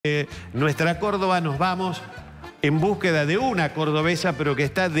Nuestra Córdoba nos vamos en búsqueda de una cordobesa, pero que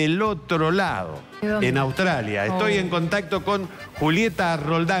está del otro lado, en Australia. Estoy en contacto con Julieta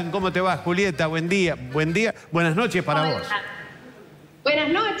Roldán. ¿Cómo te va, Julieta? Buen día. Buen día. Buenas noches para vos. Buenas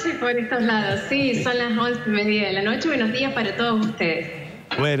noches por estos lados. Sí, son las 11:30 de la noche. Buenos días para todos ustedes.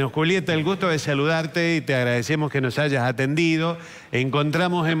 Bueno, Julieta, el gusto de saludarte y te agradecemos que nos hayas atendido.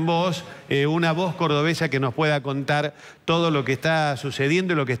 Encontramos en vos una voz cordobesa que nos pueda contar todo lo que está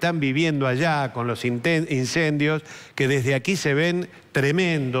sucediendo y lo que están viviendo allá con los incendios, que desde aquí se ven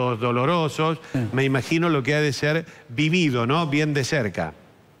tremendos, dolorosos. Me imagino lo que ha de ser vivido, ¿no? Bien de cerca.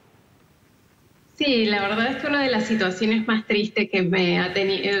 Sí, la verdad es que una de las situaciones más tristes que me ha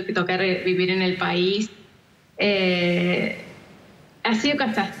tenido que tocar vivir en el país ha sido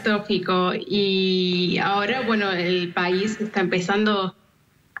catastrófico, y ahora, bueno, el país está empezando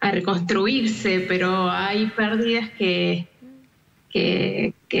a reconstruirse, pero hay pérdidas que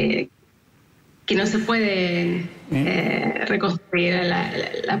no se pueden reconstruir.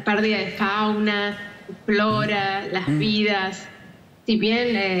 La pérdida de fauna, flora, las vidas. Si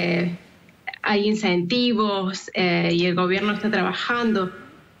bien hay incentivos y el gobierno está trabajando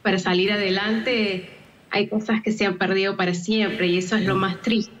para salir adelante, hay cosas que se han perdido para siempre, y eso es lo más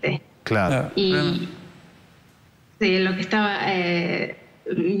triste. Claro. Y de lo que estaba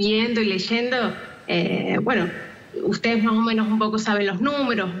viendo y leyendo, bueno, ustedes más o menos un poco saben los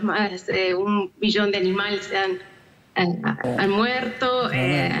números. Más de 1 billón de animales han muerto,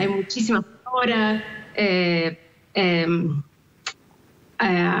 hay muchísimas flora,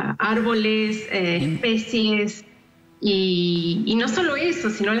 árboles, especies. Y no solo eso,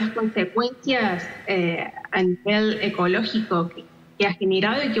 sino las consecuencias a nivel ecológico que ha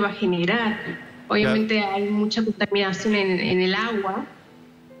generado y que va a generar. Obviamente hay mucha contaminación en el agua.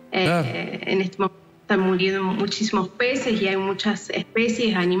 En este momento están muriendo muchísimos peces y hay muchas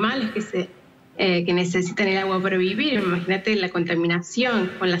especies animales que necesitan el agua para vivir. Imagínate la contaminación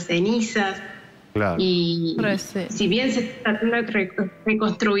con las cenizas. Claro. Y si bien se está tratando de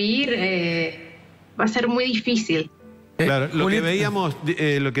reconstruir, va a ser muy difícil. Claro, lo que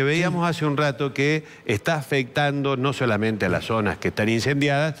veíamos hace un rato, que está afectando no solamente a las zonas que están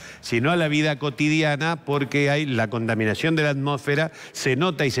incendiadas, sino a la vida cotidiana, porque hay la contaminación de la atmósfera, se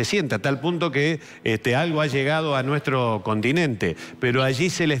nota y se siente, a tal punto que algo ha llegado a nuestro continente. Pero allí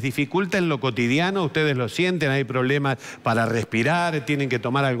se les dificulta en lo cotidiano, ustedes lo sienten, hay problemas para respirar, tienen que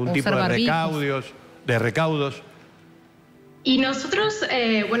tomar algún tipo de recaudos. Y nosotros,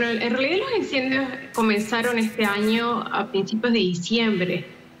 bueno, en realidad los incendios comenzaron este año a principios de diciembre.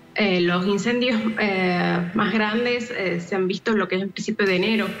 Los incendios más grandes se han visto lo que es el principio de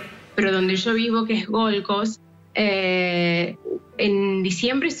enero, pero donde yo vivo, que es Gold Coast, en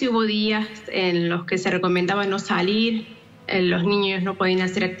diciembre sí hubo días en los que se recomendaba no salir, los niños no podían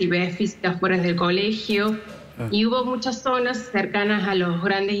hacer actividades físicas fuera del colegio. Y hubo muchas zonas cercanas a los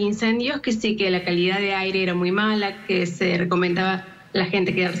grandes incendios que sí que la calidad de aire era muy mala, que se recomendaba a la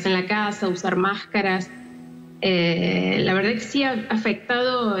gente quedarse en la casa, usar máscaras. La verdad que sí ha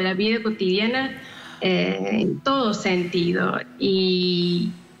afectado la vida cotidiana en todo sentido.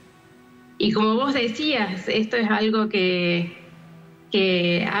 Y como vos decías, esto es algo que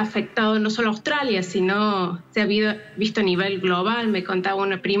ha afectado no solo a Australia, sino se ha visto a nivel global. Me contaba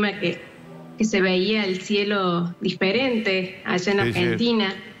una prima que se veía el cielo diferente allá en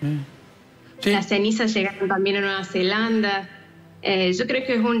Argentina. Sí. Las cenizas llegaron también a Nueva Zelanda. Yo creo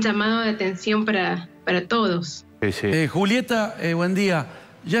que es un llamado de atención para todos. Julieta, buen día.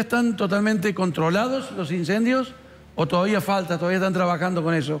 ¿Ya están totalmente controlados los incendios o todavía falta, todavía están trabajando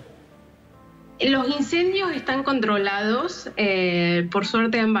con eso? Los incendios están controlados. Por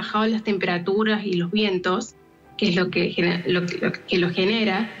suerte han bajado las temperaturas y los vientos, que es lo que lo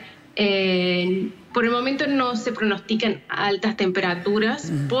genera. Por el momento no se pronostican altas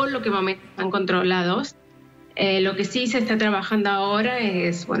temperaturas, por lo que momentos están controlados. Lo que sí se está trabajando ahora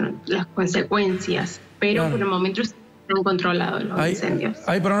es, bueno, las consecuencias, pero por el momento están controlados los incendios.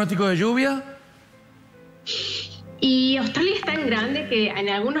 ¿Hay pronóstico de lluvia? Y Australia es tan grande que en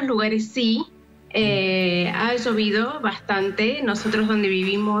algunos lugares sí. Ha llovido bastante. Nosotros donde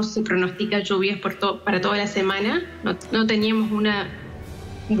vivimos se pronostica lluvias para toda la semana. No teníamos una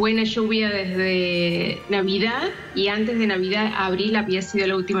buena lluvia desde Navidad, y antes de Navidad, abril había sido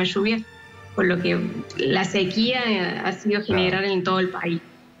la última lluvia, por lo que la sequía ha sido general en todo el país.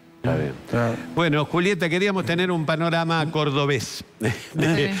 Está bien. Bueno, Julieta, queríamos tener un panorama cordobés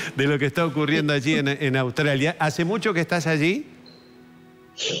de lo que está ocurriendo allí en Australia. ¿Hace mucho que estás allí?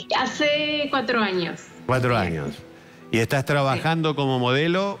 Hace 4 años. 4 años. ¿Y estás trabajando como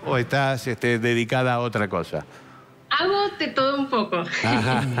modelo o estás dedicada a otra cosa? Hago de todo un poco.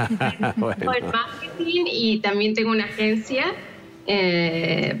 Bueno. Hago el marketing y también tengo una agencia.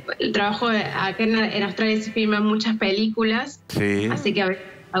 El trabajo acá en Australia se filman muchas películas, Sí. así que a veces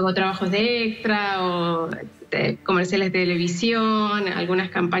hago trabajos de extra o de comerciales de televisión, algunas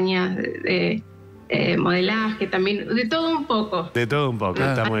campañas de modelaje, también, de todo un poco. De todo un poco,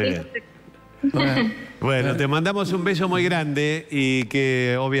 está muy bien. Bueno, te mandamos un beso muy grande y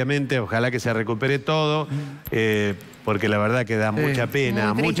que obviamente ojalá que se recupere todo, porque la verdad que da mucha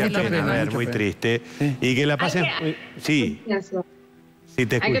pena, mucha pena ver, muy triste. Y que la pasen... Sí, sí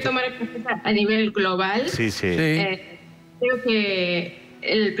te escucho. Hay que tomar a nivel global. Sí, sí. Creo que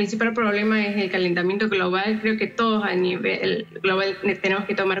el principal problema es el calentamiento global. Creo que todos a nivel global tenemos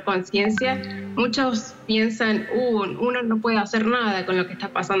que tomar conciencia. Muchos piensan, uno no puede hacer nada con lo que está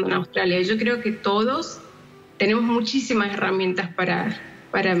pasando en Australia. Yo creo que todos tenemos muchísimas herramientas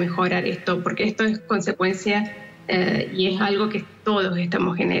para mejorar esto, porque esto es consecuencia y es algo que todos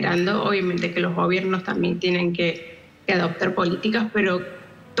estamos generando. Obviamente que los gobiernos también tienen que adoptar políticas, pero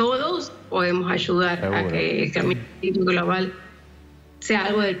todos podemos ayudar a que el calentamiento global sea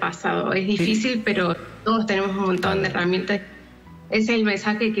algo del pasado. Es difícil, pero todos tenemos un montón de herramientas. Ese es el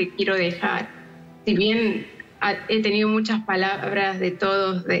mensaje que quiero dejar. Si bien he tenido muchas palabras de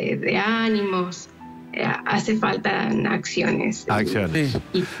todos, de ánimos, hace falta acciones. Acciones.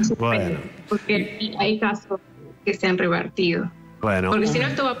 Bueno. Porque hay casos que se han revertido. Bueno. Porque si no,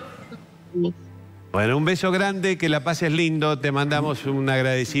 esto va... Bueno, un beso grande, que la pases lindo. Te mandamos un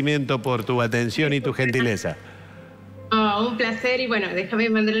agradecimiento por tu atención y tu gentileza. Un placer y bueno, déjame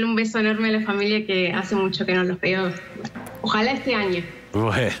mandarle un beso enorme a la familia que hace mucho que no los veo. Ojalá este año.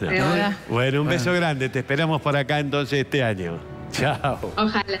 Bueno, un beso grande. Te esperamos por acá entonces este año. Chao.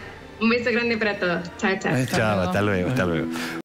 Ojalá. Un beso grande para todos. Chao, chao. Chao, hasta luego, hasta luego.